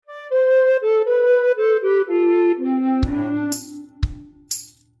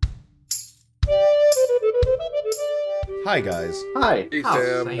Hi, guys. Hi. Hey Oh,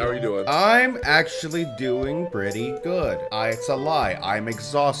 Sam, same. how are you doing? I'm actually doing pretty good. It's a lie. I'm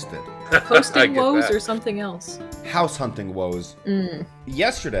exhausted. I Posting get woes that. or something else? House hunting woes. Mm.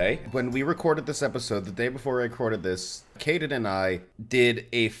 Yesterday, when we recorded this episode, the day before I recorded this, Kaden and I did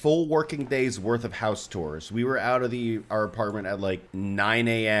a full working day's worth of house tours. We were out of our apartment at like 9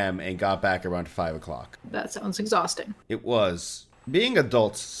 a.m. and got back around 5 o'clock. That sounds exhausting. It was. Being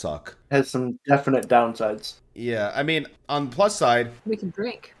adults suck. Has some definite downsides. Yeah, I mean, on the plus side, We can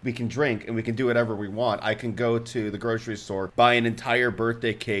drink. we can drink and we can do whatever we want. I can go to the grocery store, buy an entire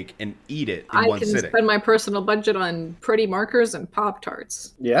birthday cake, and eat it in I one can sitting. spend my personal budget on pretty markers and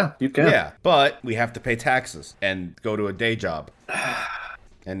Pop-Tarts. Yeah, you can. Yeah, but we have to pay taxes and go to a day job.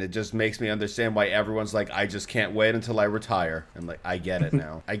 And it just makes me understand why everyone's like, I just can't wait until I retire. I'm like, I get it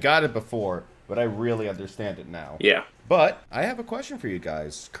now. I got it before, but I really understand it now. Yeah. But I have a question for you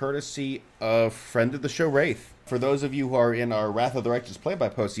guys, courtesy of friend of the show, Wraith. For those of you who are in our Wrath of the Righteous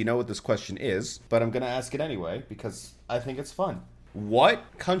play-by-post, you know what this question is, but I'm going to ask it anyway because I think it's fun. What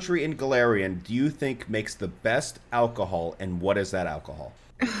country in Galarian do you think makes the best alcohol, and what is that alcohol?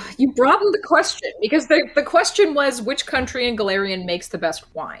 You broadened the question, because the question was which country in Galarian makes the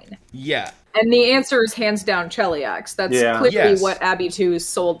best wine? Yeah. And the answer is hands down Cheliax. That's Yeah. clearly Yes. what Abbey 2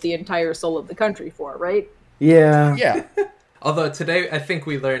 sold the entire soul of the country for, right? Yeah. Yeah. Although today I think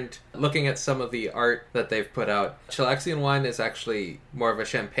we learned, looking at some of the art that they've put out, Chilaxian wine is actually more of a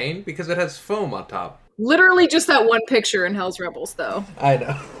champagne because it has foam on top. Literally just that one picture in Hell's Rebels, though. I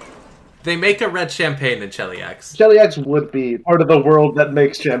know. They make a red champagne in Cheliax. Cheliax would be part of the world that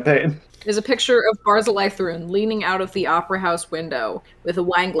makes champagne. There's a picture of Barzillai leaning out of the opera house window with a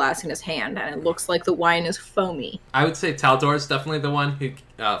wine glass in his hand, and it looks like the wine is foamy. I would say Taldor is definitely the one who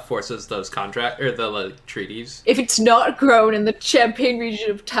forces those treaties. If it's not grown in the Champagne region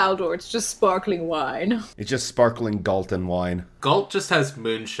of Taldor, it's just sparkling wine. It's just sparkling Galton wine. Galt just has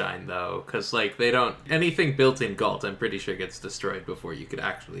moonshine though, because they don't anything built in Galt. I'm pretty sure gets destroyed before you could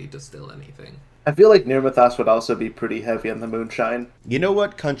actually distill anything. I feel like Nirmathas would also be pretty heavy on the moonshine. You know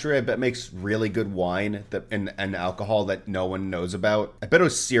what country I bet makes really good wine and alcohol that no one knows about? I bet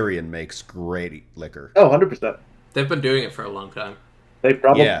Osirian makes great liquor. Oh, 100%. They've been doing it for a long time. They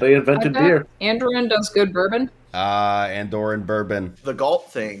probably Yeah. invented beer. Andorran does good bourbon. Andorran bourbon. The Galt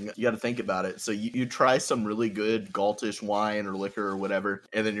thing, you got to think about it. So you try some really good Galtish wine or liquor or whatever,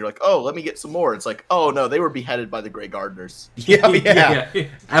 and then you're like, oh, let me get some more. It's like, oh, no, they were beheaded by the Grey Gardeners. Yeah.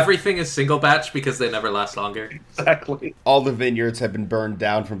 Everything is single batch because they never last longer. Exactly. All the vineyards have been burned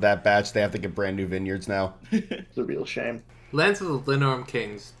down from that batch. They have to get brand new vineyards now. It's a real shame. Lands of the Linorm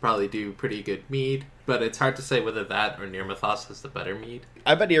Kings probably do pretty good mead, but it's hard to say whether that or Nirmathas has the better mead.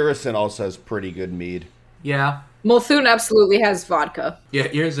 I bet Irison also has pretty good mead. Yeah. Multhun absolutely has vodka. Yeah,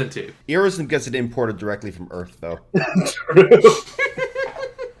 Irison too. Irison gets it imported directly from Earth, though. True.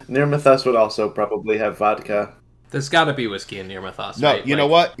 Nirmathas would also probably have vodka. There's gotta be whiskey in Nirmathas, No, right? you know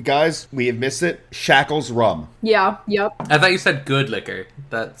what, guys? We have missed it. Shackles rum. Yeah, yep. I thought you said good liquor.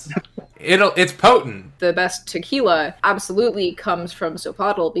 It's potent. The best tequila absolutely comes from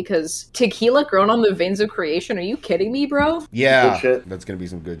Sopotl, because tequila grown on the veins of creation, are you kidding me, bro? Yeah, Good shit. that's going to be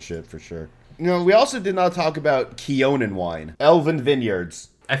some good shit for sure. You know, we also did not talk about Keonan wine. Elven Vineyards.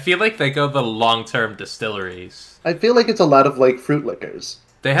 I feel like they go the long-term distilleries. I feel like it's a lot of, fruit liquors.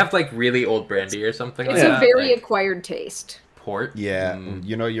 They have, really old brandy or something It's like that. a very like acquired taste. port. Yeah,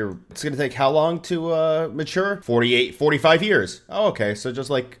 you know, it's going to take how long to mature? 45 years. Oh, okay, so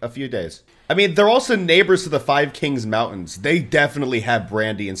just like a few days. I mean, they're also neighbors to the Five Kings Mountains. They definitely have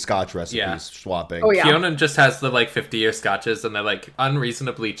brandy and scotch recipes Yeah. swapping. Oh, yeah. Keonan just has the 50-year scotches, and they're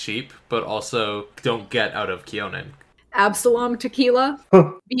unreasonably cheap, but also don't get out of Keonan. Absalom tequila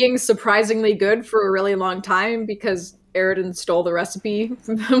being surprisingly good for a really long time, because Eridan stole the recipe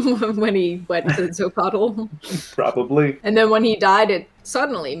from him when he went to Zopotl. Probably. And then when he died, it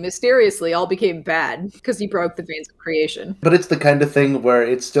suddenly, mysteriously, all became bad because he broke the veins of creation. But it's the kind of thing where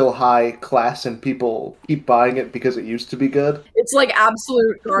it's still high class and people keep buying it because it used to be good. It's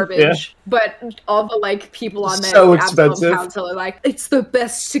absolute garbage. Yeah. But all the people on that So Absalom expensive. Council are like, it's the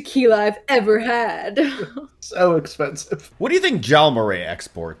best tequila I've ever had. So expensive. What do you think Jalmaray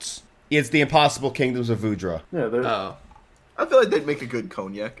exports? It's the Impossible Kingdoms of Vudra. Yeah, they're... Oh. I feel like they'd make a good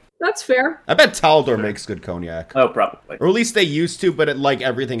cognac. That's fair. I bet Taldor makes good cognac. Oh, probably. Or at least they used to, but like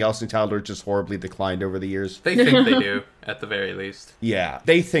everything else in Taldor, just horribly declined over the years. They think they do, at the very least. Yeah,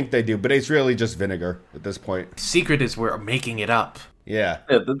 they think they do, but it's really just vinegar at this point. Secret is we're making it up. Yeah.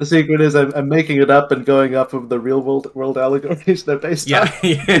 Yeah, the secret is I'm making it up and going off of the real world allegories they're based on.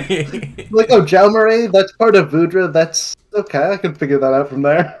 Yeah. Like, oh, Jalmaray, that's part of Vudra. That's okay. I can figure that out from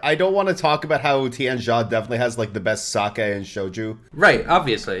there. I don't want to talk about how Tianjia definitely has like the best sake and shoju. Right,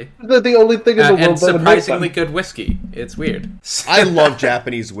 obviously. They're the only thing in the world And that would make surprisingly them. good whiskey. It's weird. I love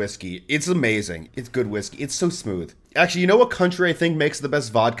Japanese whiskey. It's amazing. It's good whiskey. It's so smooth. Actually, you know what country I think makes the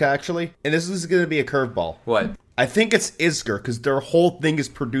best vodka, actually? And this is going to be a curveball. What? I think it's Isger, because their whole thing is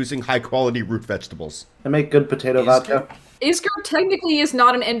producing high-quality root vegetables. They make good potato vodka. Isgard technically is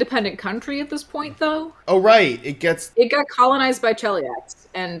not an independent country at this point, though. Oh, right. It It got colonized by Cheliax,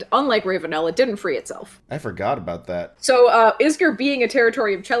 and unlike Ravenel, it didn't free itself. I forgot about that. So, Isgard being a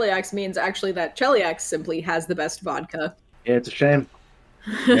territory of Cheliax means actually that Cheliax simply has the best vodka. Yeah, it's a shame.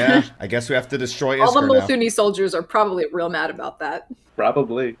 Yeah, I guess we have to destroy All the Isger now. Molthuni soldiers are probably real mad about that.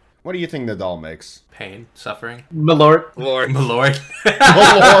 Probably. What do you think Nadal makes? Pain, suffering. Malort, Lord. Malort.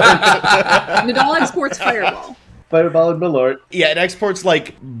 Nadal exports Fireball. Fireball, and Malort. Yeah, it exports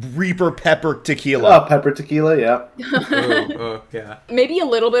like Reaper Pepper Tequila. Oh, pepper tequila, yeah. Ooh, yeah. Maybe a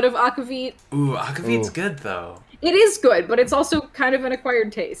little bit of Akavit. Ooh, Akavit's Ooh. good though. It is good, but it's also kind of an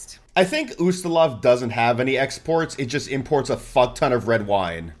acquired taste. I think Ustalov doesn't have any exports. It just imports a fuck ton of red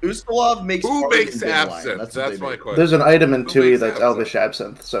wine. Ustalov makes Who barley makes and good wine. absinthe? what That's they my make. question. There's an item in Who Tui makes that's absinthe? Elvish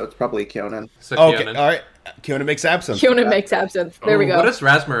absinthe, so it's probably Kionin. So Okay, Kionin. all right. Kiona makes absinthe. Kiona makes absinthe. There we Ooh, go. What does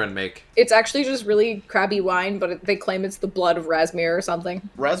Rasmurin make? It's actually just really crabby wine, but they claim it's the blood of Rasmir or something.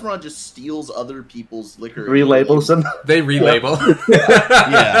 Razmaron just steals other people's liquor. Relabels them. They relabel.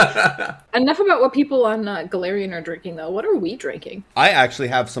 Yeah. Enough about what people on Galarian are drinking, though. What are we drinking? I actually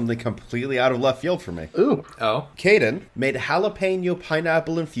have something completely out of left field for me. Ooh. Oh. Caden made jalapeno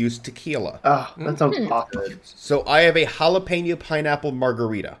pineapple infused tequila. Ah, that sounds awful. So I have a jalapeno pineapple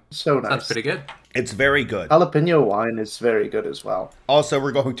margarita. So nice. That's pretty good. It's very good. Jalapeno wine is very good as well. Also,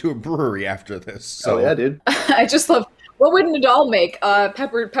 we're going to a brewery after this. So Oh yeah, dude. I just love. What would Nadal make?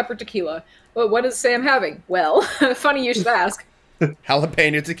 Pepper tequila. Well, what is Sam having? Well, funny you should ask.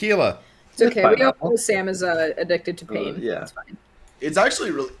 jalapeno tequila. It's okay. We all Pineapple. know Sam is addicted to pain. yeah. It's fine. It's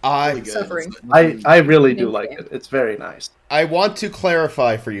actually really, I- really good. Suffering. I really do Thank like you. it. It's very nice. I want to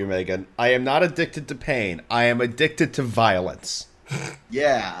clarify for you, Megan. I am not addicted to pain. I am addicted to violence.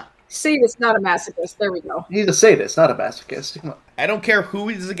 Yeah. See, it's not a masochist. There we go. He's a sadist, not a masochist. Come on. I don't care who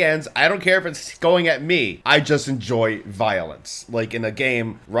it is against. I don't care if it's going at me. I just enjoy violence. Like in a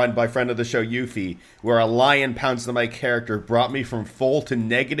game run by friend of the show Yuffie, where a lion pounced on my character, brought me from full to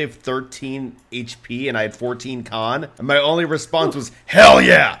negative 13 HP, and I had 14 con. And my only response was, hell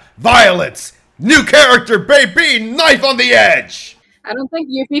yeah! Violence! New character, baby! Knife on the edge! I don't think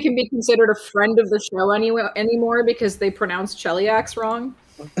Yuffie can be considered a friend of the show anymore because they pronounce Cheliax wrong.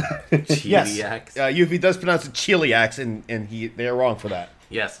 Yes. Chiliacs. Yuffie does pronounce it chiliacs, and they're wrong for that.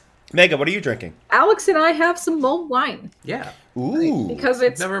 Yes. Megan, what are you drinking? Alex and I have some mulled wine Yeah. Ooh. because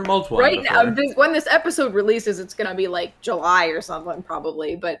it's Never mulled one right before. now. When this episode releases, it's gonna be like July or something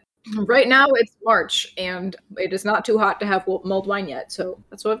probably. But right now it's March, and it is not too hot to have mulled wine yet. So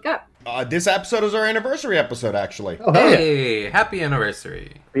that's what I've got. This episode is our anniversary episode, actually. Oh, hell yeah. Hey, happy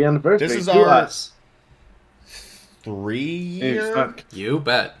anniversary. The anniversary. This is to our- us. 3 Hey, year? fuck. You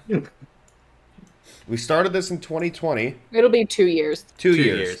bet. We started this in 2020. It'll be 2 years. 2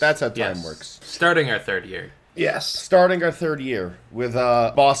 years. That's how time Yes. works. Starting our third year. Yes. Starting our third year with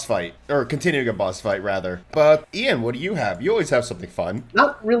a boss fight, or continuing a boss fight, rather. But, Ian, what do you have? You always have something fun.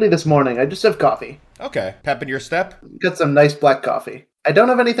 Not really this morning. I just have coffee. Okay. Pep in your step? Got some nice black coffee. I don't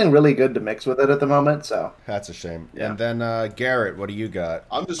have anything really good to mix with it at the moment, so. That's a shame. Yeah. And then, Garrett, what do you got?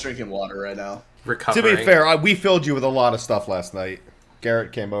 I'm just drinking water right now. Recovering. To be fair, we filled you with a lot of stuff last night.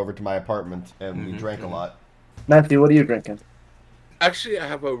 Garrett came over to my apartment, and we drank a lot. Matthew, what are you drinking? Actually, I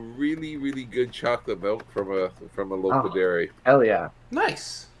have a really, really good chocolate milk from a local Oh. dairy. Hell yeah.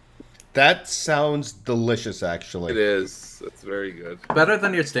 Nice. That sounds delicious, It actually. is. It's very good. Better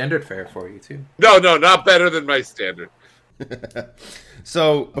than your standard fare for you, too. No, not better than my standard.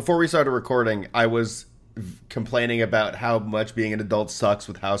 So, before we started recording, I was complaining about how much being an adult sucks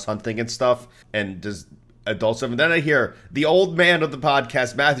with house hunting and stuff, and just adult stuff. And then I hear the old man of the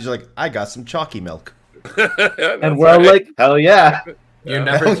podcast, Matthew's like, I got some chalky milk. And we're all like, hell yeah. You're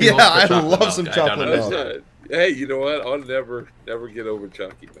never Hell too yeah, old for I chocolate love milk. some I chocolate don't know. milk. Hey, you know what? I'll never get over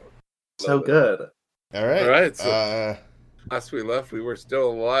chalky milk. So Love it. good. All right. All right, so- Uh, Last we left, we were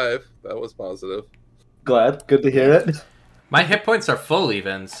still alive. That was positive. Glad. Good to hear it. My hit points are full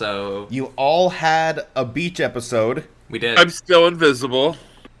even, so you all had a beach episode. we did. I'm still invisible.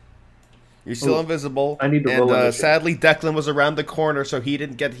 You're still Ooh, invisible. I need to and roll initiative. sadly, Declan was around the corner, so he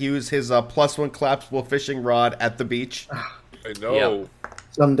didn't get to use his +1 collapsible fishing rod at the beach. I know.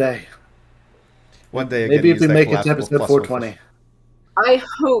 Someday. One day, Maybe if we use that make it to collapsible episode plus 420. I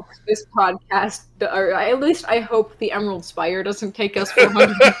hope this podcast, or at least I hope the Emerald Spire doesn't take us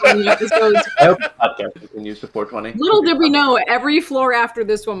 420 episodes. I hope the podcast continues to 420. Little did we know, every floor after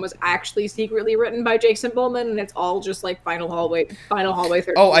this one was actually secretly written by Jason Bowman, and it's all just like Final Hallway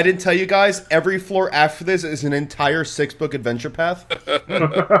 13. Oh, I didn't tell you guys. Every floor after this is an entire 6-book adventure path.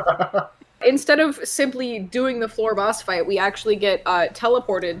 Instead of simply doing the floor boss fight, we actually get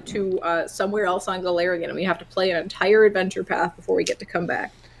teleported to somewhere else on Galarian, and we have to play an entire adventure path before we get to come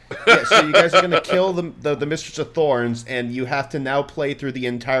back. Yeah, so you guys are going to kill the Mistress of Thorns, and you have to now play through the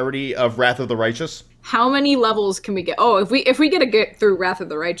entirety of Wrath of the Righteous. How many levels can we get? Oh, if we get through Wrath of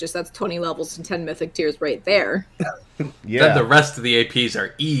the Righteous, that's 20 levels and 10 mythic tiers right there. Yeah. Then the rest of the APs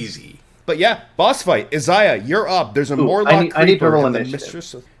are easy. But yeah, boss fight. Isaiah, you're up. There's a Morlock I need to Creeper roll and the initiative.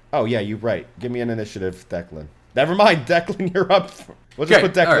 Mistress of... Oh, yeah, you're right. Give me an initiative, Declan. Never mind, Declan, you're up. We'll just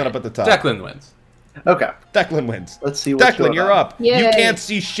put Declan all right. up at the top. Declan wins. Okay, Declan wins. let's see what's Declan, going you're on. up. Yay. You can't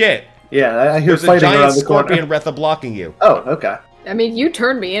see shit. Yeah, I hear There's a fighting giant around the corner. scorpion Retha blocking you. Oh, okay. I mean, you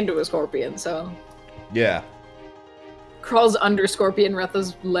turned me into a scorpion, so... Yeah. Crawls under Scorpion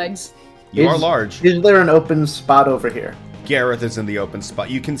Retha's legs. You are Is- large. Is there an open spot over here? Gareth is in the open spot.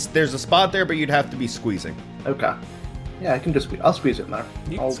 You can. There's a spot there, but you'd have to be squeezing. Okay. Yeah, I can just I'll squeeze it in there.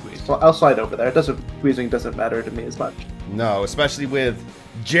 You can squeeze. I'll slide over there. Squeezing doesn't matter to me as much. No, especially with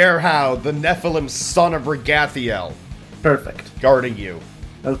Jerhau, the Nephilim son of Regathiel, Perfect. guarding you.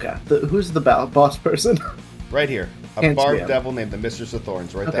 Okay. Who's the boss person? Right here. A Can't see barbed him. devil named the Mistress of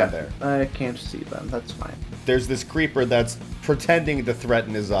Thorns, right Okay. down there. I can't see them. That's fine. There's this creeper that's pretending to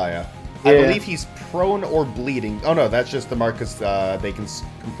threaten Isaiah. I Yeah. believe he's prone or bleeding. Oh no, that's just the mark 'cause, they can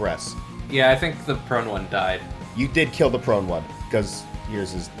compress. Yeah, I think the prone one died. You did kill the prone one, because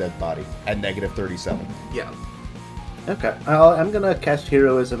here's his dead body at negative 37. Yeah. Okay. I'm gonna cast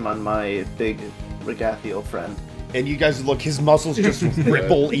heroism on my big Regathiel friend. And you guys look, his muscles just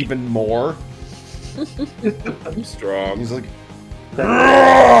ripple even more. I'm strong. He's like,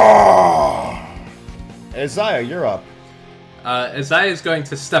 Isaiah, you're up. Isaiah is going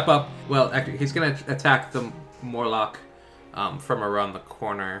to step up. Well, actually, he's going to attack the Morlock from around the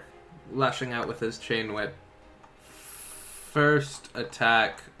corner, lashing out with his chain whip. First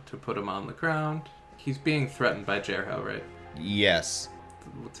attack to put him on the ground. He's being threatened by Jerhau, right? Yes.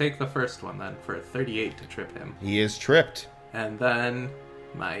 We'll take the first one then for a 38 to trip him. He is tripped. And then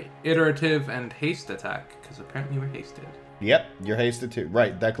my iterative and haste attack, because apparently we're hasted. Yep, you're hasted too.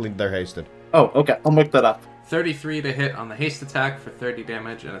 Right, Declan, they're hasted. Oh, okay. I'll make that up. 33 to hit on the haste attack for 30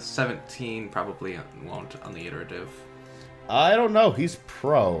 damage, and a 17 probably won't on the iterative. I don't know, he's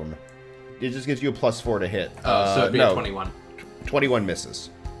prone. It just gives you a +4 to hit. So it'd be no, a 21. 21 misses.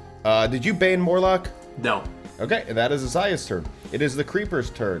 Did you Bane Morlock? No. Okay, that is Isaiah's turn. It is the Creeper's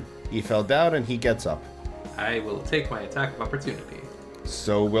turn. He fell down and he gets up. I will take my attack of opportunity.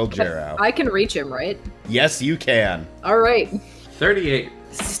 So will Jerhau. I can reach him, right? Yes, you can. All right. 38.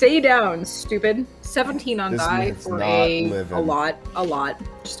 Stay down, stupid. 17 on This die man's for not a living. lot.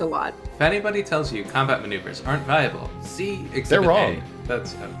 Just a lot. If anybody tells you combat maneuvers aren't viable, see Exhibit They're wrong. A.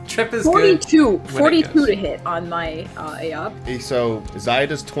 That's trip is good. 42 to hit on my AOP. So Isaiah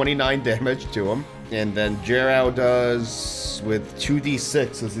does 29 damage to him. And then Jerhau does with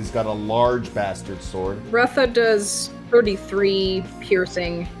 2d6 as he's got a large bastard sword. Retha does 33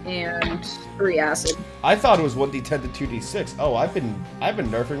 piercing and 3 acid. I thought it was 1d10 to 2d6. Oh, I've been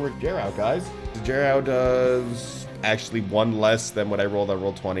nerfing Rick Jerhau, guys. Jerhau does actually 1 less than what I rolled. I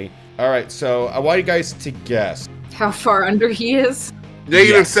rolled 20. All right, so I want you guys to guess. How far under he is?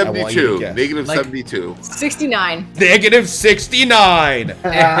 Negative Yes, I want you to 72. guess. Negative Like- 72. 69. Negative 69.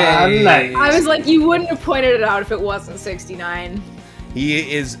 Nice. I was like, you wouldn't have pointed it out if it wasn't 69.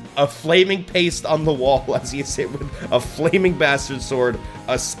 He is a flaming paste on the wall as he is hit with a flaming bastard sword,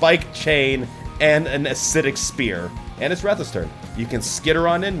 a spiked chain, and an acidic spear. And it's Retha's turn. You can skitter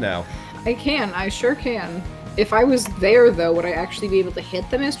on in now. I sure can. If I was there, though, would I actually be able to hit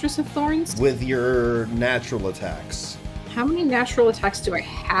the Mistress of Thorns? With your natural attacks. How many natural attacks do I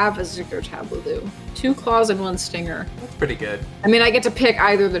have as Zikr Tableau do? 2 claws and 1 stinger. That's pretty good. I mean, I get to pick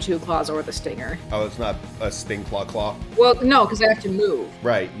either the 2 claws or the stinger. Oh, it's not a sting claw. Well, no, because I have to move.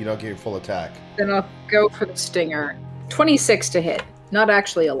 Right, you don't get your full attack. Then I'll go for the stinger. 26 to hit. Not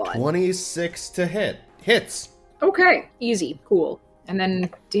actually a lot. 26 to hit. Hits. Okay, easy, cool. And then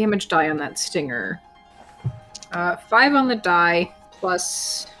damage die on that stinger. 5 on the die,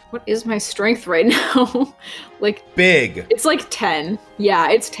 plus... What is my strength right now? Like, Big. it's like 10. Yeah,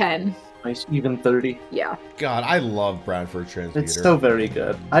 it's 10. Nice, even 30. Yeah. God, I love Bradford Transmuter. It's so very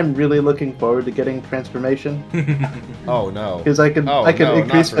good. I'm really looking forward to getting transformation Oh no. because I can Oh, I can no,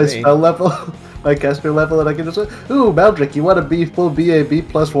 increase not for my me. spell level, my caster level, and I can just ooh, Maldrick, you want to be full BAB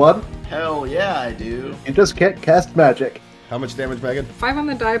 +1? Hell yeah, I do. You just can't cast magic. How much damage, Megan? 5 on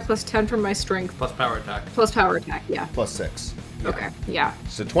the die plus 10 from my strength Plus power attack. plus power attack. Yeah. +6. Okay. Yeah.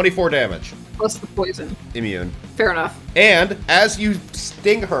 So 24 damage. Plus the poison. Immune. Fair enough. And as you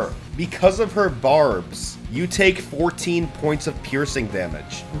sting her, because of her barbs, you take 14 points of piercing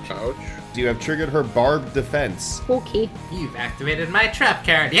damage. Ouch. You have triggered her barbed defense. Okay. You've activated my trap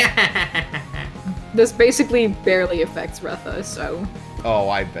card. Yeah. This basically barely affects Retha, so Oh,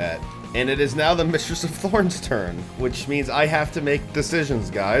 I bet. And it is now the Mistress of Thorns' turn, which means I have to make decisions,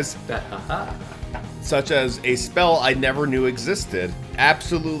 guys. Such as a spell I never knew existed.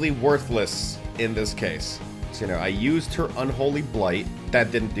 Absolutely worthless in this case. So, I used her Unholy Blight.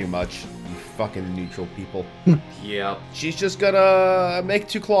 That didn't do much. You fucking neutral people. Yep. She's just gonna make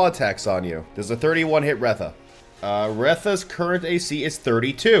 2 claw attacks on you. Does a 31 hit Retha? Retha's current AC is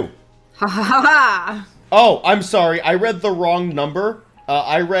 32. ha ha ha ha. Oh, I'm sorry. I read the wrong number.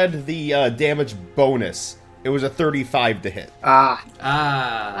 I read the damage bonus. It was a 35 to hit.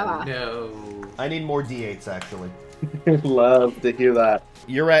 Ah. No. I need more d8s, actually. Love to hear that.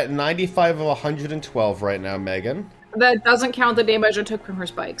 You're at 95 of 112 right now, Megan. That doesn't count the damage I took from her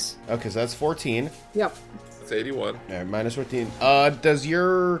spikes. Okay, so that's 14. Yep. It's 81. All right, minus 14. Does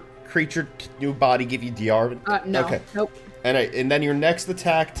your creature new body give you DR? No. Okay. Nope. And then your next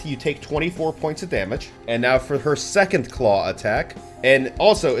attack, you take 24 points of damage. And now for her second claw attack. And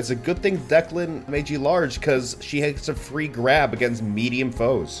also, it's a good thing Declan made you large because she has a free grab against medium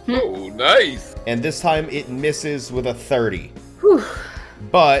foes. Oh, nice. And this time it misses with a 30. Whew.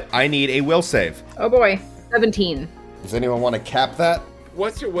 But I need a will save. Oh boy. 17. Does anyone want to cap that?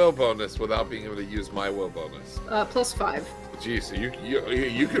 What's your will bonus without being able to use my will bonus? Plus 5. Geez, so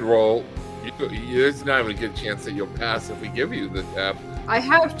you could roll. There's not even a good chance that you'll pass if we give you the tap. I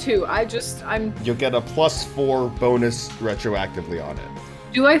have to. I'm. You'll get a +4 bonus retroactively on it.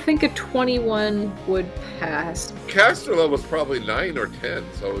 Do I think a 21 would pass? Caster level's probably 9 or 10,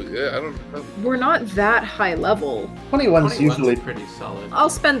 so yeah, I don't know. We're not that high level. 21's usually pretty solid. I'll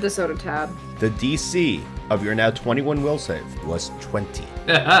spend the soda tab. The DC of your now 21 will save was 20.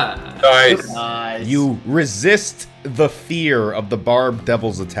 Nice. Nice. You resist the fear of the barbed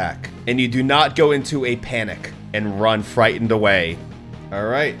devil's attack, and you do not go into a panic and run frightened away. All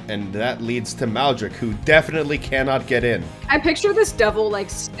right, and that leads to Maldrick, who definitely cannot get in. I picture this devil like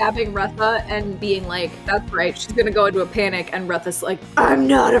stabbing Retha and being like, "That's right, she's gonna go into a panic," and Retha's like, "I'm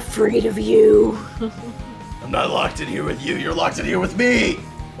not afraid of you." I'm not locked in here with you. You're locked in here with me.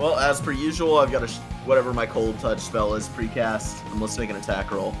 Well, as per usual, I've got whatever my cold touch spell is precast. Let's make an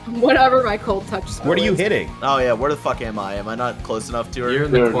attack roll. Whatever my cold touch spell What are you is. hitting? Oh yeah, where the fuck am I? Am I not close enough to her? You're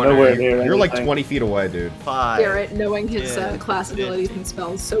in the You're corner. nowhere near You're like anything. 20 feet away, dude. 5. Garrett, knowing his Yeah, class abilities and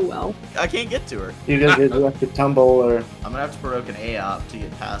spells so well. I can't get to her. You have to tumble or I'm gonna have to provoke an AOP to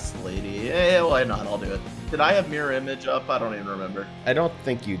get past the lady. Yeah, why not? I'll do it. Did I have mirror image up? I don't even remember. I don't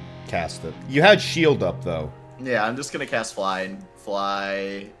think you cast it. You had shield up, though. Yeah, I'm just gonna cast fly and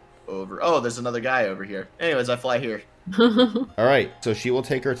fly over. Oh, there's another guy over here. Anyways, I fly here. All right, so she will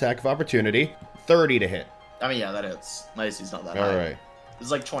take her attack of opportunity. 30 to hit. I mean, yeah, that hits. Nice, he's not that All high. right.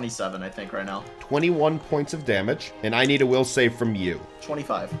 It's like 27, I think, right now. 21 points of damage, and I need a will save from you.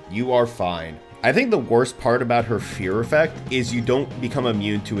 25. You are fine. I think the worst part about her fear effect is you don't become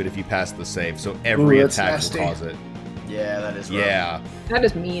immune to it if you pass the save, so every Ooh, that's attack nasty. will cause it. Yeah, that is rough. Yeah. That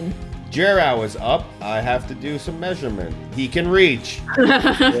is mean. Jarrow is up. I have to do some measurement. He can reach. yeah.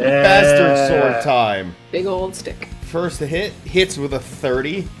 Bastard sword time. Big old stick. First hit hits with a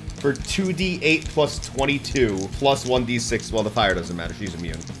 30 for 2d8 plus 22 plus 1d6. Well, the fire doesn't matter. She's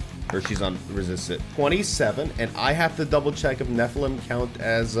immune. Or she's on resistant. 27, and I have to double check if Nephilim count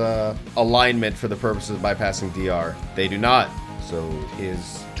as alignment for the purposes of bypassing DR. They do not. So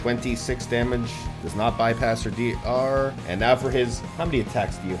his 26 damage does not bypass her DR. And now for his, how many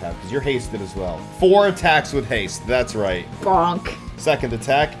attacks do you have? Because you're hasted as well. 4 attacks with haste. That's right. Bonk. Second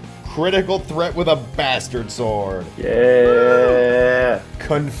attack, critical threat with a bastard sword. Yeah.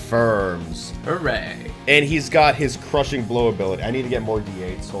 Confirms. Hooray. And he's got his crushing blow ability. I need to get more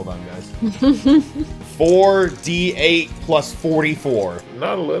d8s. Hold on, guys. 4d8 plus 44.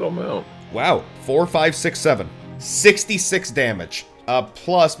 Not a little amount. Wow. 4, 5, 6, 7. 66 damage.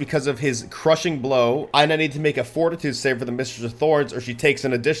 Plus, because of his crushing blow, I now need to make a fortitude save for the Mistress of Thorns, or she takes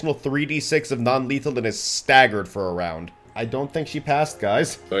an additional 3d6 of non-lethal and is staggered for a round. I don't think she passed,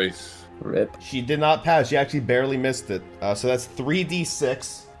 guys. Nice. Rip. She did not pass. She actually barely missed it. So that's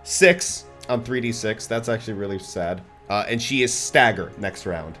 3d6 6 on 3d6. That's actually really sad. And she is staggered next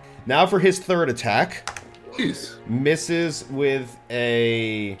round. Now for his third attack. Jeez. Misses with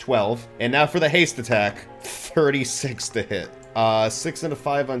a 12. And now for the haste attack, 36 to hit. 6 and a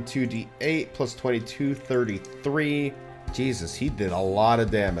 5 on 2d8 plus 22, 33. Jesus, he did a lot of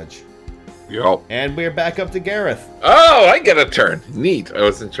damage. Yo. And we're back up to Gareth. Oh, I get a turn. Neat. I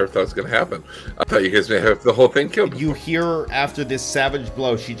wasn't sure if that was going to happen. I thought you guys may have the whole thing killed. You hear her after this savage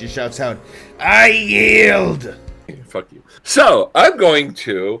blow, she just shouts out, I yield! Fuck you. So, I'm going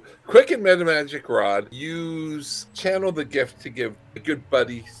to quicken Meta Magic Rod, use Channel the Gift to give a good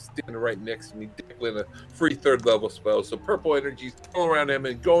buddy standing right next to me, Declan, a free 3rd level spell. So purple energies all around him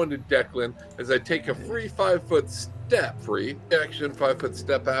and go into Declan as I take a free 5-foot step, free action 5-foot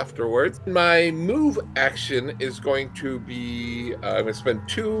step afterwards. My move action is going to be, I'm going to spend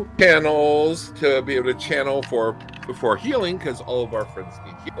 2 channels to be able to channel for healing, because all of our friends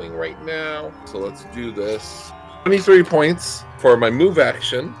need healing right now. So let's do this. 23 points for my move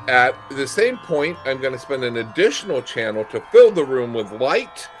action. At the same point, I'm going to spend an additional channel to fill the room with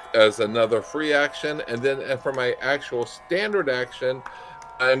light as another free action. And then for my actual standard action,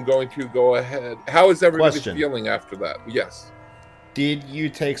 I'm going to go ahead. How is everybody feeling after that? Yes. Did you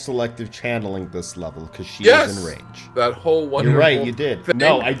take selective channeling this level? Because she Yes. is in range. That whole wonderful You're right, you did. thing.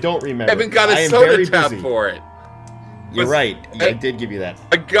 No, I don't remember. I haven't got I a am soda very tab busy. for it. You're right. I- I did give you that.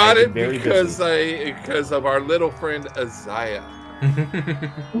 I got I've it been very because of our little friend Isaiah.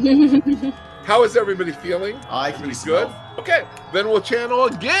 How is everybody feeling? I can Pretty smell. good. Okay, then we'll channel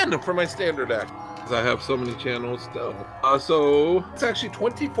again for my standard act. Because I have so many channels still. So it's actually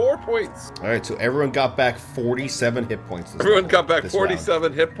 24 points. All right, so everyone got back 47 hit points. Everyone got back this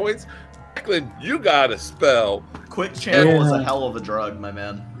 47 hit points. Declan, you got a spell. Quick channel is a hell of a drug, my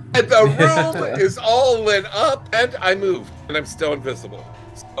man. And the room is all lit up, and I moved, and I'm still invisible.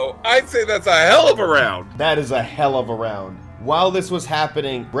 So I'd say that's a hell of a round. That is a hell of a round. While this was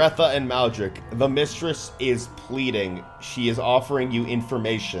happening, Bretha and Maldrick, the mistress is pleading. She is offering you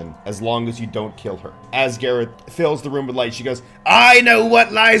information as long as you don't kill her. As Gareth fills the room with light, she goes, I know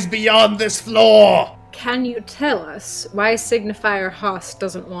what lies beyond this floor! Can you tell us why Signifier Host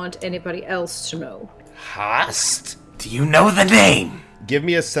doesn't want anybody else to know? Hast? Do you know the name? Give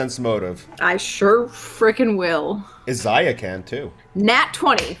me a sense motive. I sure frickin' will. Isaiah can too. Nat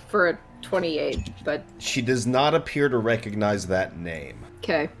 20 for a 28, but She does not appear to recognize that name.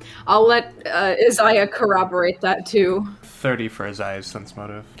 okay. I'll let Isaiah corroborate that too. 30 for Isaiah's sense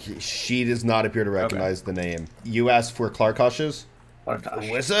motive. She does not appear to recognize the name. You asked for Clarkosh's?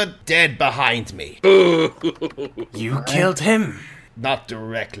 Arkash. Wizard dead behind me. You killed him. Not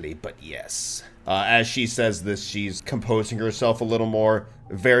directly, but yes. As she says this, she's composing herself a little more,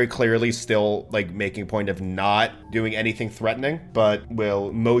 very clearly still, like, making a point of not doing anything threatening, but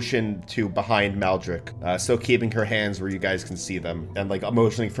will motion to behind Maldrick, still keeping her hands where you guys can see them, and, like,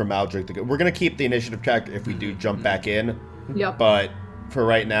 motioning for Maldrick to go. We're gonna keep the initiative check if we do jump back in, Yep. but for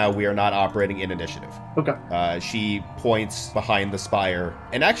right now, we are not operating in initiative. Okay. She points behind the spire.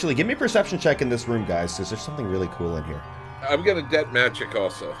 And actually, give me a perception check in this room, guys, because there's something really cool in here. I'm gonna det magic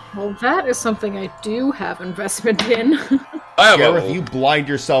also. Well, that is something I do have investment in. I have Gareth, a you blind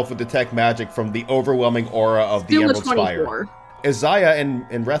yourself with detect magic from the overwhelming aura of the Still a Emerald Spire. 24. Isaiah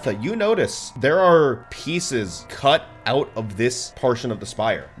and Retha, you notice there are pieces cut out of this portion of the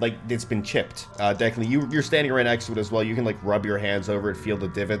spire. Like, it's been chipped. Declan, you're standing right next to it as well. You can, like, rub your hands over it, feel the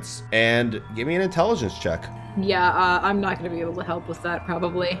divots, and give me an intelligence check. Yeah, I'm not going to be able to help with that,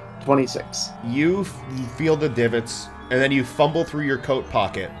 probably. 26. You feel the divots, and then you fumble through your coat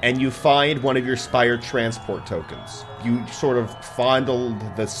pocket, and you find one of your spire transport tokens. You sort of fondled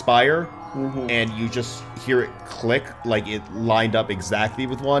the spire, and you just hear it click, like it lined up exactly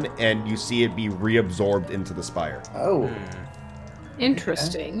with one, and you see it be reabsorbed into the spire. Oh.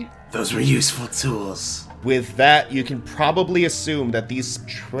 Interesting. Those were useful tools. With that, you can probably assume that these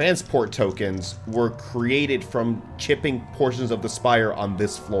transport tokens were created from chipping portions of the spire on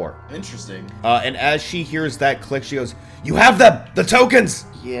this floor. Interesting. And as she hears that click, she goes, "You have them! The tokens!"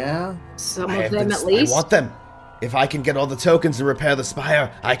 Yeah. Some I of have them been- at least. I want them. If I can get all the tokens and repair the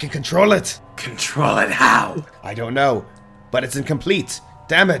spire, I can control it. Control it how? I don't know, but it's incomplete,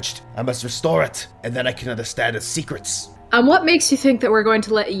 damaged. I must restore it, and then I can understand its secrets. And what makes you think that we're going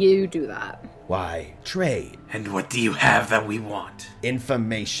to let you do that? Why, trade, And what do you have that we want?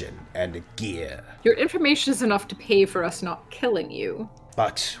 information, and gear. Your information is enough to pay for us not killing you.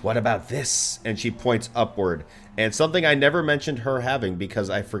 But what about this? And she points upward. And something I never mentioned her having because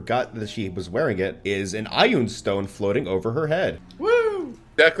I forgot that she was wearing it is an Ioun stone floating over her head. Woo!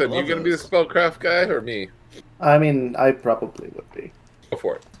 Declan, you Love gonna be the those. spellcraft guy or me? I mean, I probably would be. Go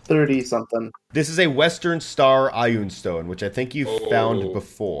for it. 30-something. This is a Western Star Ioun Stone, which I think you found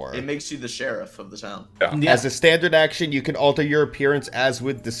before. It makes you the sheriff of the town. As a standard action, you can alter your appearance as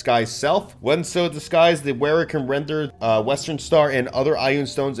with Disguise Self. When so disguised, the wearer can render Western Star and other Ioun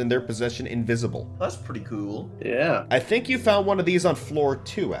Stones in their possession invisible. That's pretty cool. Yeah. I think you found one of these on floor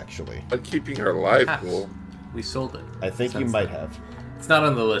 2, actually. But keeping her alive, Perhaps. cool. We sold it. I think you Since might then. have. It's not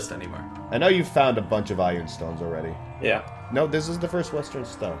on the list anymore. I know you've found a bunch of Ioun Stones already. Yeah. No, this is the first Western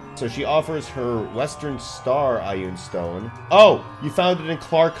Stone. So she offers her Western Star Ioun Stone. Oh, you found it in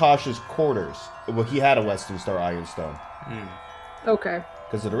Clarkosh's quarters. Well, he had a Western Star Ioun Stone. Okay.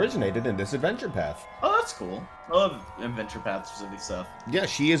 Because it originated in this adventure path. Oh, that's cool. I love adventure path specific stuff. Yeah,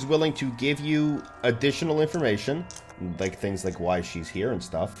 she is willing to give you additional information, like things like why she's here and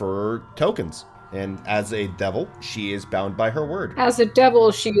stuff, for tokens. And as a devil, she is bound by her word. As a devil,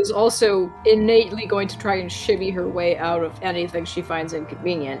 she is also innately going to try and shimmy her way out of anything she finds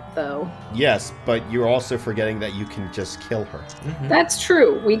inconvenient, though. Yes, but you're also forgetting that you can just kill her. That's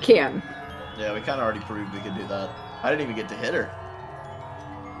true, we can. Yeah, we kind of already proved we could do that. I didn't even get to hit her.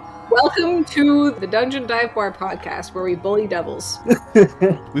 Welcome to the Dungeon Dive Bar podcast, where we bully devils.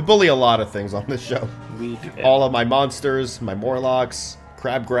 We bully a lot of things on this show. We do. All of my monsters, my Morlocks,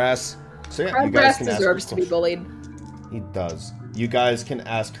 Crabgrass. So yeah, you guys Crabgrass can ask deserves her to be bullied. He does. You guys can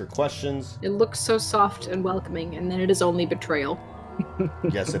ask her questions. It looks so soft and welcoming, and then it is only betrayal.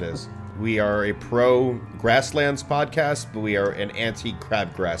 Yes, it is. We are a pro Grasslands podcast, but we are an anti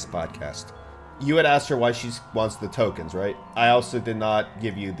Crabgrass podcast. You had asked her why she wants the tokens, right? I also did not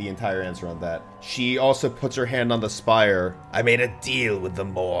give you the entire answer on that. She also puts her hand on the spire. I made a deal with the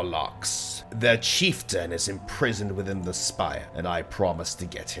Morlocks. Their chieftain is imprisoned within the spire, and I promised to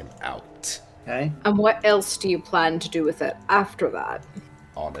get him out. Okay. And what else do you plan to do with it after that?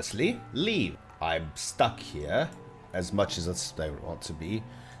 Honestly, leave. I'm stuck here, as much as I don't want to be.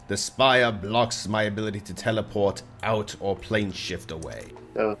 The spire blocks my ability to teleport out or plane shift away.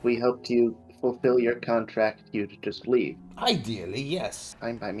 So if we helped you fulfill your contract, you'd just leave. Ideally, yes.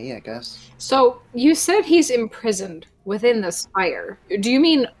 Fine by me, I guess. So, you said he's imprisoned within the spire. Do you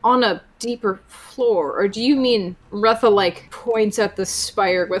mean on a deeper floor, or do you mean Retha, points at the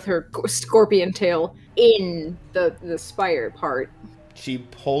spire with her scorpion tail in the spire part? She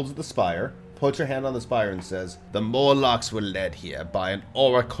holds the spire, puts her hand on the spire, and says, "The Morlocks were led here by an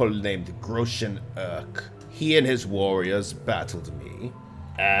oracle named Groshen Urk. He and his warriors battled me,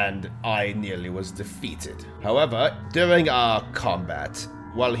 and I nearly was defeated. However, during our combat,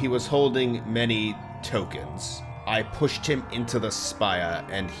 while he was holding many tokens, I pushed him into the spire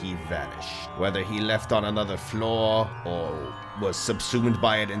and he vanished. Whether he left on another floor or was subsumed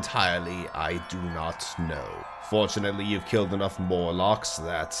by it entirely, I do not know. Fortunately, you've killed enough Morlocks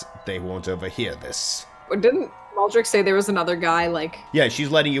that they won't overhear this." Didn't Maldrick say there was another guy, Yeah, she's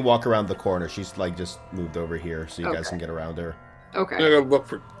letting you walk around the corner. She's, just moved over here so you guys Okay. can get around her. I'm Okay. gonna look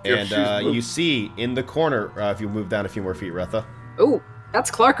for. if And she's moved. you see in the corner, if you move down a few more feet, Retha, Ooh, that's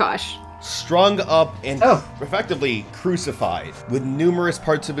Clarkosh. strung up and Oh. effectively crucified, with numerous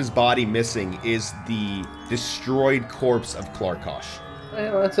parts of his body missing, is the destroyed corpse of Clarkosh.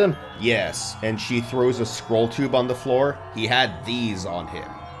 Well, that's him. Yes, and she throws a scroll tube on the floor. He had these on him.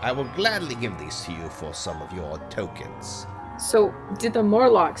 I will gladly give these to you for some of your tokens. So, did the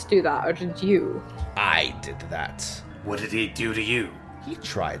Morlocks do that, or did you? I did that. What did he do to you? He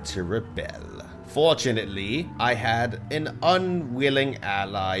tried to rebel. Fortunately, I had an unwilling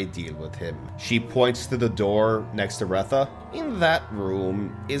ally deal with him. She points to the door next to Retha. In that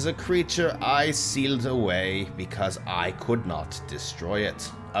room is a creature I sealed away because I could not destroy it.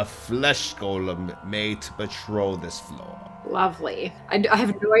 A flesh golem made to patrol this floor. Lovely. I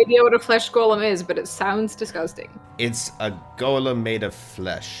have no idea what a flesh golem is, but it sounds disgusting. It's a golem made of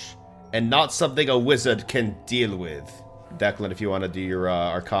flesh, and not something a wizard can deal with. Declan, if you want to do your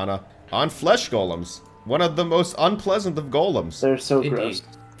arcana. On flesh golems, one of the most unpleasant of golems. They're so Indeed. gross.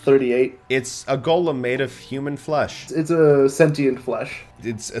 38. It's a golem made of human flesh. It's a sentient flesh.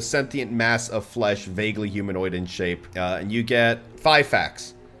 It's a sentient mass of flesh, vaguely humanoid in shape, and you get 5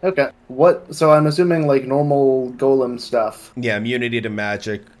 facts. Okay. What? So I'm assuming normal golem stuff. Yeah, immunity to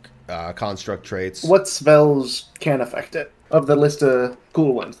magic, construct traits. What spells can affect it? Of the list of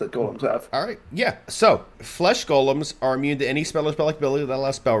cool ones that golems have. All right, yeah. So, flesh golems are immune to any spell or spell ability that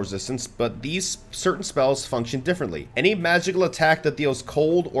allows spell resistance, but these certain spells function differently. Any magical attack that deals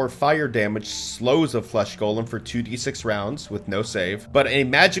cold or fire damage slows a flesh golem for 2d6 rounds with no save, but a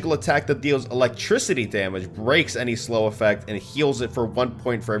magical attack that deals electricity damage breaks any slow effect and heals it for 1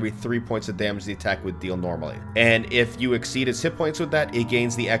 point for every 3 points of damage the attack would deal normally. And if you exceed its hit points with that, it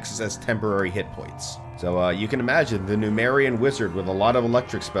gains the excess as temporary hit points. So you can imagine the Numerian wizard with a lot of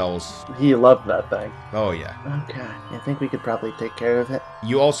electric spells. He loved that thing. Oh yeah. Okay, I think we could probably take care of it.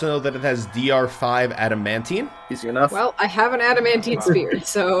 You also know that it has DR5 adamantine Easy enough. Well, I have an adamantine spear,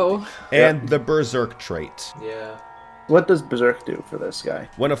 so and the berserk trait. Yeah. What does Berserk do for this guy?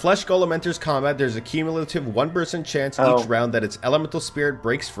 When a flesh golem enters combat, there's a cumulative 1% chance each round that its elemental spirit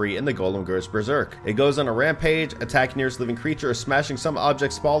breaks free and the golem goes berserk. It goes on a rampage, attacking nearest living creature or smashing some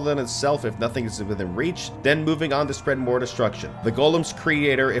object smaller than itself if nothing is within reach, then moving on to spread more destruction. The golem's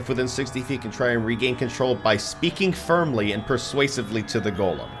creator, if within 60 feet, can try and regain control by speaking firmly and persuasively to the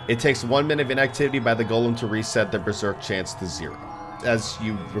golem. It takes 1 minute of inactivity by the golem to reset the berserk chance to 0. As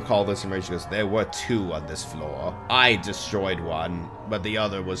you recall this information, goes, there were 2 on this floor. I destroyed one, but the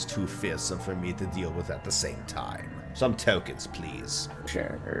other was too fearsome for me to deal with at the same time. Some tokens, please.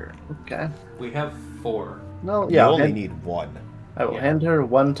 Sure. Okay. We have 4. No, You yeah. only need 1. I will hand her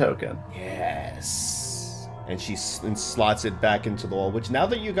 1 token. Yes. And she slots it back into the wall, which now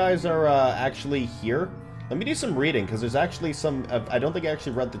that you guys are actually here, let me do some reading, because there's actually some... I don't think I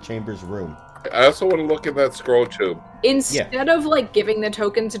actually read the chamber's room. I also want to look at that scroll tube. instead of like giving the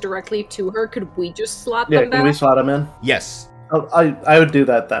tokens directly to her, could we just slot Yeah, them can we back? slot him in? Yes. Oh, I would do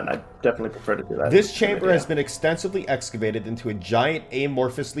that then. I definitely prefer to do that. This chamber has been extensively excavated into a giant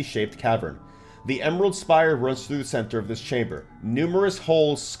amorphously shaped cavern. The emerald spire runs through the center of this chamber. Numerous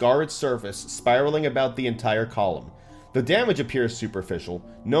holes scar its surface, spiraling about the entire column. The damage appears superficial,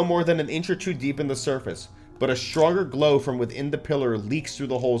 no more than an inch or 2 deep in the surface, but a stronger glow from within the pillar leaks through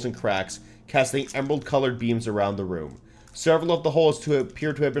the holes and cracks, casting emerald-colored beams around the room. Several of the holes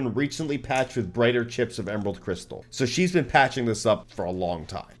appear to have been recently patched with brighter chips of emerald crystal. So she's been patching this up for a long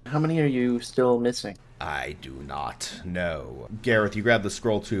time. How many are you still missing? I do not know. Gareth, you grab the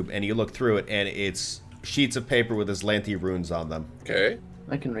scroll tube and you look through it, and it's sheets of paper with Aslanti runes on them. Okay.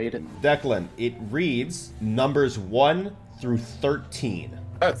 I can read it. Declan, it reads numbers 1 through 13.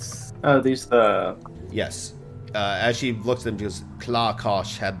 That's Oh, these the... Yes. As she looks at them, she goes,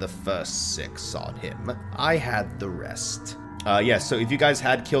 Klarkosh had the first 6 on him. I had the rest. Yes, so if you guys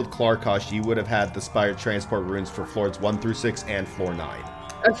had killed Klarkosh, you would have had the Spire Transport runes for floors 1 through 6 and floor 9.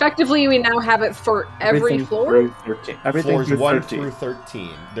 Effectively, we now have it for every everything floor? Through 13. Everything Floors through 1 13. through 13.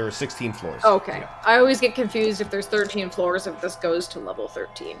 There are 16 floors. Okay. Yeah. I always get confused if there's 13 floors if this goes to level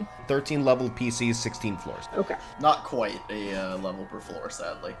 13. 13 level PCs, 16 floors. Okay. Not quite a level per floor,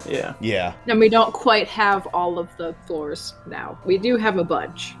 sadly. Yeah. Yeah. And we don't quite have all of the floors now. We do have a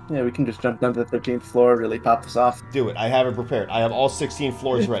bunch. Yeah, we can just jump down to the 13th floor, really pop this off. Do it. I have it prepared. I have all 16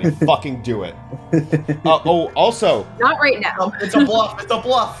 floors ready. Fucking do it. Also, Not right now. It's a bluff. It's a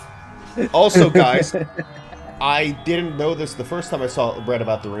bluff. guys, I didn't know this the first time I read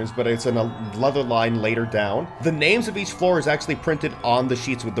about the runes, but it's in a leather line later down. The names of each floor is actually printed on the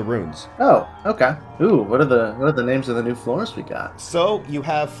sheets with the runes. Oh, okay. Ooh, what are the names of the new floors we got? So you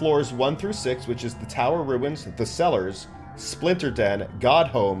have floors 1 through 6, which is the Tower Ruins, the Cellars, Splinter Den,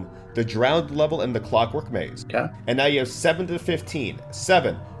 Godhome, the Drowned Level, and the Clockwork Maze. Okay. And now you have 7 to 15.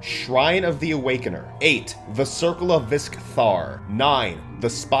 7, Shrine of the Awakener. 8, the Circle of Visk Thar. 9, the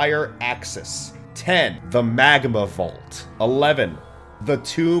Spire Axis. 10, the Magma Vault. 11, the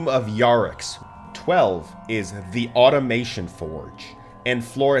Tomb of Yarix. 12 is the Automation Forge. And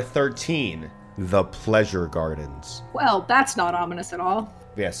floor 13, the Pleasure Gardens. Well, that's not ominous at all.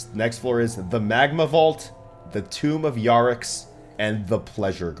 Yes, next floor is the Magma Vault, the Tomb of Yarix, and the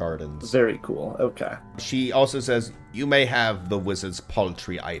Pleasure Gardens. Very cool. Okay. She also says, you may have the wizard's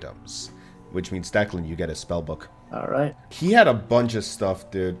paltry items, which means, Declan, you get a spell book. All right. He had a bunch of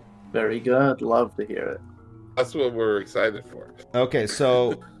stuff, dude. Very good. Love to hear it. that's what we're excited for. Okay,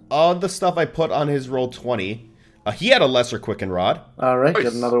 so on the stuff I put on his roll 20, he had a lesser Quicken Rod, All right, Nice.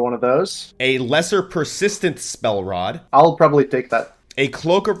 get another one of those. a lesser Persistent Spell Rod, I'll probably take that. a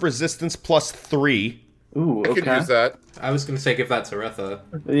Cloak of Resistance plus 3, Ooh, I okay. could use that. I was gonna say give that to Retha.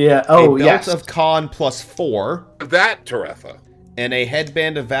 Yeah. a Oh, Belt yes. of Con plus 4, That, Teretha. and a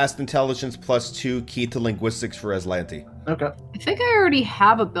Headband of Vast Intelligence plus 2 key to linguistics for Aslanti. Okay. I think I already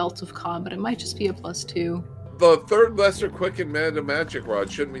have a Belt of Con, but it might just be a +2. The third lesser quicken mana magic rod.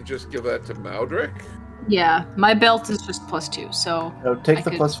 Shouldn't we just give that to Maudric? Yeah, my belt is just +2, so No, take I the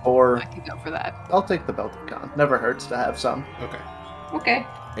could- +4. I could go for that. I'll take the Belt of Con. Never hurts to have some. Okay. Okay.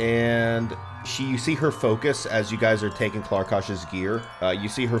 And you see her focus as you guys are taking Klarkosh's gear. You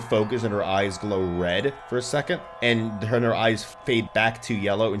see her focus and her eyes glow red for a second, and her eyes fade back to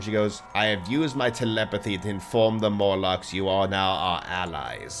yellow, and she goes, I have used my telepathy to inform the Morlocks you are now our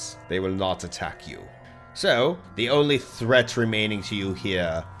allies. They will not attack you. So, the only threat remaining to you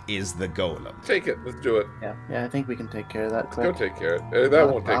here is the golem. Take it. Let's do it. Yeah. Yeah, I think we can take care of that Go quick. take care of it. That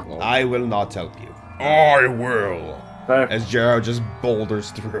won't take long. I will not help you. I will. Fair. As Jero just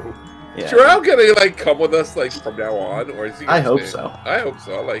boulders through. Yeah. Jarrell gonna like come with us like from now on, or is he? I gonna hope stay? so. I hope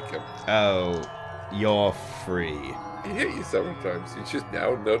so. I like him. Oh, you're free. He hit you several times. He's just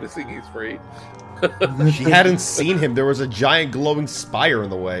now noticing he's free. She hadn't seen him. There was a giant glowing spire in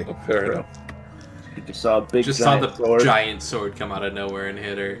the way. Oh, fair enough. You just saw a big Just saw giant the sword. giant sword come out of nowhere and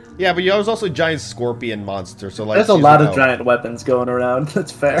hit her. Yeah, but there was also a giant scorpion monster, so like... There's a she's lot like, of oh. giant weapons going around.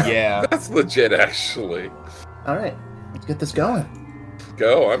 That's fair. Yeah. That's legit, actually. All right, let's get this going.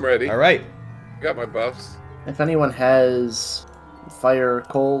 Go. I'm ready. All right. Got my buffs. If anyone has fire,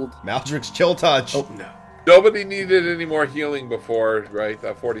 cold, Maldrick's chill touch. Oh. No. Nobody needed any more healing before, right?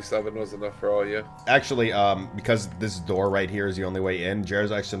 That 47 was enough for all you. Actually, because this door right here is the only way in,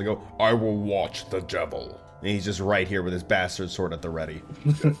 Jared's actually gonna go, I will watch the devil. And he's just right here with his bastard sword at the ready.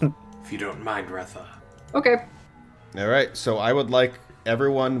 If you don't mind, Retha. Okay. All right, so I would like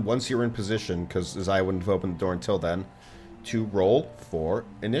everyone, once you're in position, because I wouldn't have opened the door until then, to roll for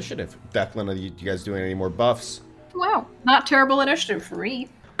initiative. Declan, are you guys doing any more buffs? Wow. Not terrible initiative for me.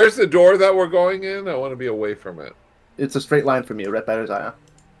 Where's the door that we're going in? I want to be away from it. it's a straight line from you, right by Isaiah.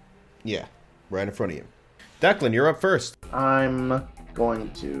 Yeah, right in front of you. Declan, you're up first. I'm going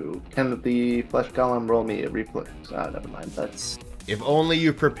to. Can the flesh golem roll me a reflex? Never mind. That's If only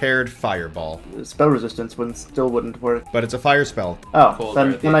you prepared Fireball. spell resistance wouldn't work. But it's a fire spell. Oh, Cold,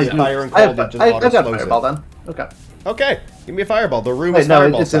 then right? I Yeah. do. Fire and I have, cold, it just I've got auto-slows fireball it. then. Okay. Okay, give me a Fireball. The room Wait, is no,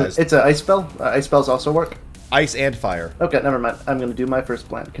 Fireball it's sized. an ice spell. Ice spells also work. Ice and fire. Okay, never mind. I'm going to do my first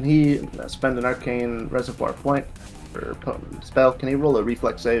plan. Can he spend an arcane reservoir point for potent spell? Can he roll a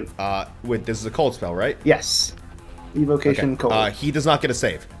reflex save? This is a cold spell, right? Yes. Evocation cold. He does not get a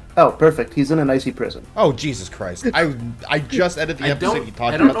save. Oh, perfect. He's in an icy prison. Oh, Jesus Christ. I just edited the I episode you don't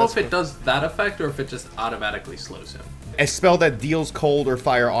talked know about if this. it does that effect or if it just automatically slows him. A spell that deals cold or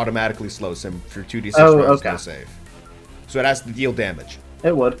fire automatically slows him for 2d6 Oh, rounds, okay. no save. So it has to deal damage.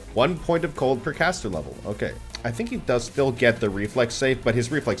 It would. 1 point of cold per caster level. Okay. I think he does still get the reflex save, but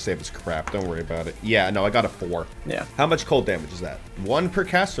his reflex save is crap. Don't worry about it. Yeah, no, I got a 4. Yeah. How much cold damage is that? 1 per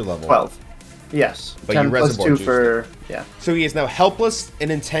caster level. 12. Yes. But 10 you plus reservoir 2 juiced for... Yeah. So he is now helpless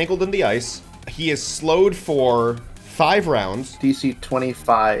and entangled in the ice. He is slowed for 5 rounds, DC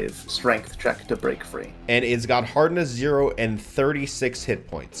 25 strength check to break free. and it's got hardness 0 and 36 hit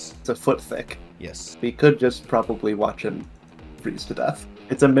points. It's a foot thick. Yes. We could just probably watch him freeze to death.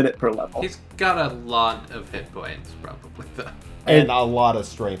 It's a minute per level. He's got a lot of hit points, probably, though. And a lot of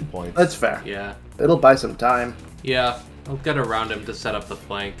strength points. That's fair. Yeah. It'll buy some time. Yeah. I'll get around him to set up the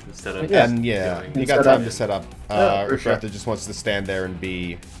flank instead of Yeah. And yeah, doing you it. got Set time up. to set up. Yeah, for sure. Urshratha just wants to stand there and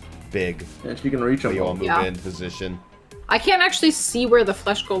be big. And if you can reach him, We all move Yeah. into position. I can't actually see where the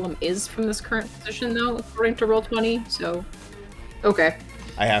flesh golem is from this current position, though, according to Roll20, so... Okay.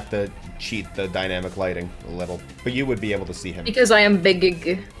 I have to cheat the dynamic lighting a little, but you would be able to see him. Because I am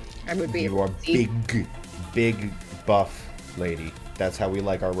big, I would be You able are to see. big, buff lady. That's how we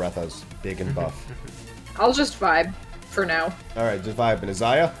like our Rethas, big and buff. I'll just vibe for now. All right, just vibe. And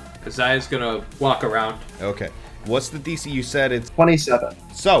Isaiah? Isaiah's gonna walk around. Okay. What's the DC? You said it's... 27.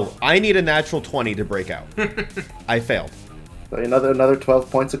 So, I need a natural 20 to break out. I failed. So another 12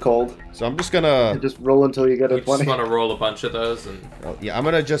 points of cold. So I'm just gonna... Just roll until you get a You 20. just want to roll a bunch of those and Yeah, I'm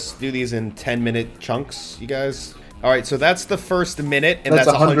gonna just do these in 10-minute chunks, you guys. All right, so that's the first minute, and That's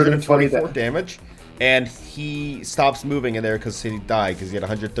that's 120 124 damage. And he stops moving in there because he died, because he had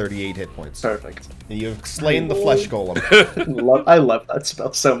 138 hit points. Perfect. And you've slain the flesh golem. I love that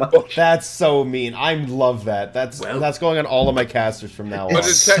spell so much. That's so mean. I love that. That's Well- that's going on all of my casters from now on. But It's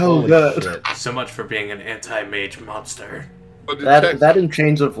it's so Holy good. shit. so much for being an anti-mage monster. But it That checks- that and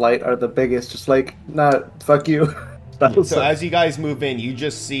Chains of Light are the biggest. Just like, nah, fuck you. So as you guys move in, you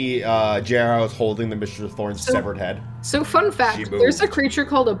just see Jarrow is holding the Mr. Thorn's severed head. So, fun fact, She there's a moved. creature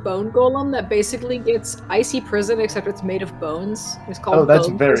called a bone golem that basically gets icy prison, except it's made of bones. It's called Oh, that's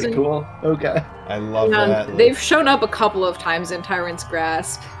bone very prison. cool. Okay. I love And that. they've shown up a couple of times in Tyrant's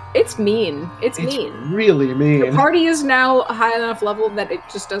Grasp. It's mean. It's mean. Really The mean. party is now a high enough level that it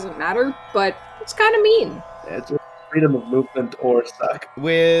just doesn't matter, but it's kind of mean. It's just freedom of movement or suck.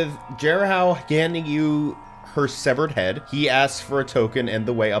 With Jarrow handing you her severed head, he asks for a token and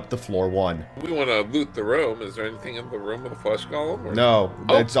the way up to floor 1. we want to loot the room. Is there anything in the room with the flesh golem? Or... No,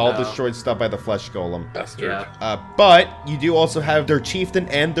 Oh, it's all no. destroyed stuff by the flesh golem. Bastard. Yeah. But you do also have their chieftain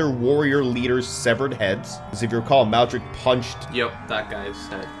and their warrior leaders' severed heads. As if you recall, Maldrick punched, Yep, that guy's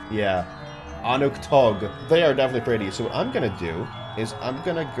head. yeah, Anuk Tog. They are definitely pretty. So what I'm gonna do is I'm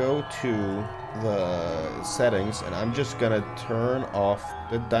gonna go to the settings and I'm just gonna turn off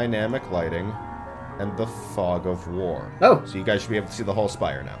the dynamic lighting and the fog of war. Oh. So you guys should be able to see the whole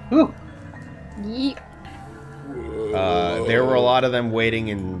spire now. Ooh. Yeet. There were a lot of them waiting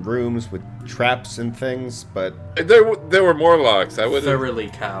in rooms with traps and things, but There were Morlocks. I would have Thoroughly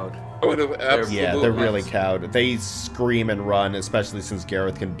cowed. absolutely. yeah, they're really cowed. They scream and run, especially since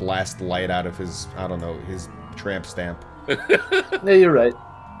Gareth can blast light out of his, I don't know, his tramp stamp. Yeah, you're right.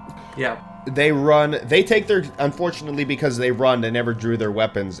 Yeah. They run. They take their. Unfortunately, because they run, they never drew their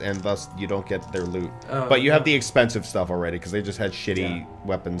weapons, and thus you don't get their loot. But you have the expensive stuff already, because they just had shitty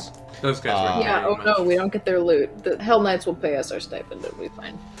weapons. Those guys were Yeah, very oh much- no, we don't get their loot. The Hell Knights will pay us our stipend, it'll be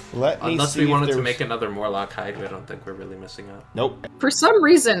fine. Let me Unless see we if wanted to there's- make another Morlock hide, I don't think we're really missing out. Nope. For some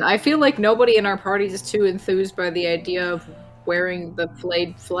reason, I feel like nobody in our party is too enthused by the idea of wearing the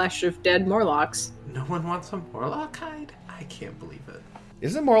flayed flesh of dead Morlocks. No one wants a Morlock hide? I can't believe it.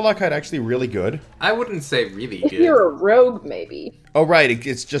 Isn't Morlock hide actually really good? I wouldn't say really If good. you're a rogue, maybe. Oh right,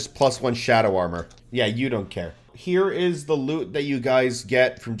 it's just +1 shadow armor. Yeah, you don't care. Here is the loot that you guys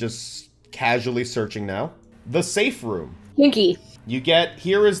get from just casually searching now. The safe room. Kinky. You get,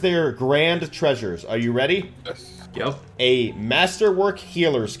 here is their grand treasures. Are you ready? Yes. Yep. A masterwork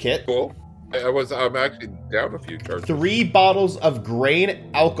healer's kit. Cool. I'm actually down a few charges. 3 bottles of grain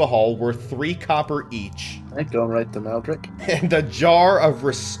alcohol worth 3 copper each. I go right to Meldrick. And a jar of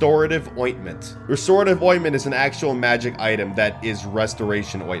restorative ointment. Restorative ointment is an actual magic item that is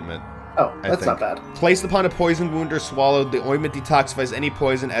restoration ointment. Oh, I that's not think. bad. Placed upon a poisoned wound or swallowed, the ointment detoxifies any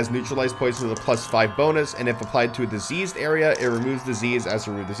poison as neutralized poison with a +5 bonus, and if applied to a diseased area, it removes disease as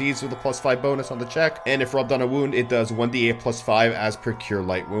remove disease with a +5 bonus on the check, and if rubbed on a wound, it does 1d8 +5 as per cure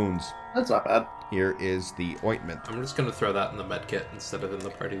light wounds. That's not bad. Here is the ointment. I'm just gonna throw that in the med kit instead of in the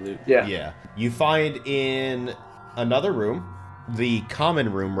party loot. Yeah. Yeah. You find in another room, the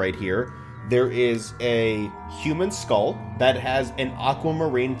common room right here, there is a human skull that has an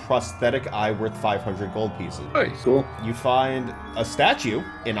aquamarine prosthetic eye worth 500 gold pieces. Nice. Cool. You find a statue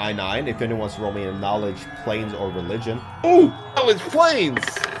in I-9, if anyone wants to roll me a knowledge, planes, or religion. Ooh, college planes.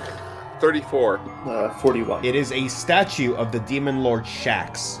 34. 41. It is a statue of the demon lord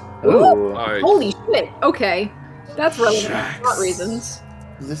Shax. Ooh. Nice. Holy shit. Okay. That's relevant for plot reasons.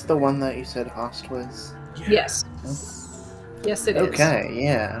 Is this the one that you said Host was? Yes. Yes, it is. Okay,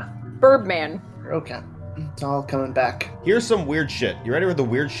 yeah. Birdman. Okay. It's all coming back. Here's some weird shit. You ready with the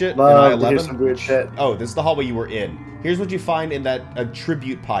weird shit? Love in to hear I-11? some weird shit. Oh, this is the hallway you were in. Here's what you find in that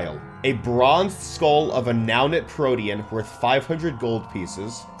tribute pile. A bronze skull of a Nownit Protean worth 500 gold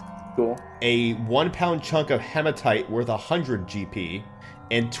pieces. Cool. A 1 pound chunk of hematite worth 100 GP.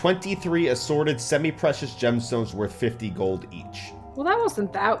 And 23 assorted semi-precious gemstones worth 50 gold each. Well, that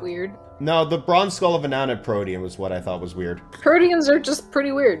wasn't that weird. No, the bronze skull of a Nownit Protean was what I thought was weird. Proteans are just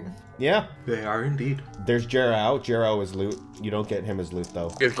pretty weird. Yeah. They are indeed. There's Jarrao. Jarrao is loot. You don't get him as loot,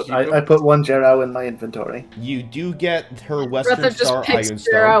 though. Good keep I put one Jarrao in my inventory. You do get her Western Retha just Star picks Iron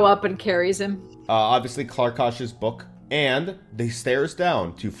Zero Stone. up and carries him. Obviously, Clarkosh's book. And the stairs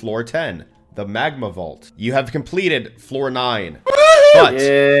down to floor 10, the Magma Vault. You have completed floor 9. But you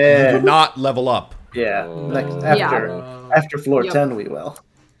Yeah. do not level up. Yeah. Next, Yeah. after floor Yep. 10, we will.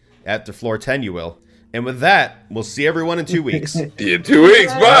 After floor 10, you will. And with that, we'll see everyone in 2 weeks. See you in 2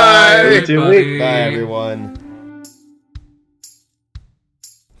 weeks. Bye. 2 Everybody. weeks. Bye, everyone.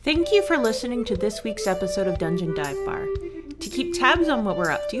 Thank you for listening to this week's episode of Dungeon Dive Bar. To keep tabs on what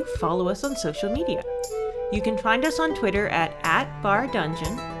we're up to, follow us on social media. You can find us on Twitter at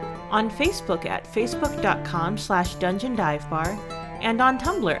 @BarDungeon, on Facebook at facebook.com/DungeonDiveBar, and on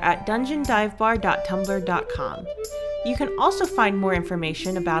Tumblr at dungeondivebar.tumblr.com. You can also find more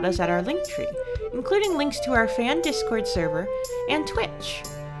information about us at our Linktree, including links to our fan Discord server and Twitch.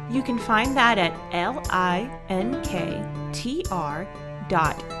 You can find that at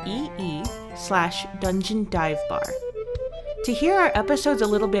linktr.ee/DungeonDiveBar. To hear our episodes a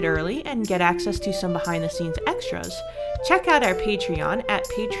little bit early and get access to some behind-the-scenes extras, check out our Patreon at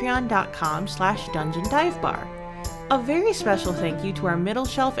patreon.com/DungeonDiveBar. A very special thank you to our middle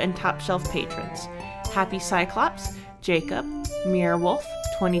shelf and top shelf patrons, Happy Cyclops, Jacob, Mirrorwolf,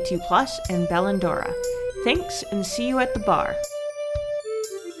 22+, and Bellandora. Thanks, and see you at the bar.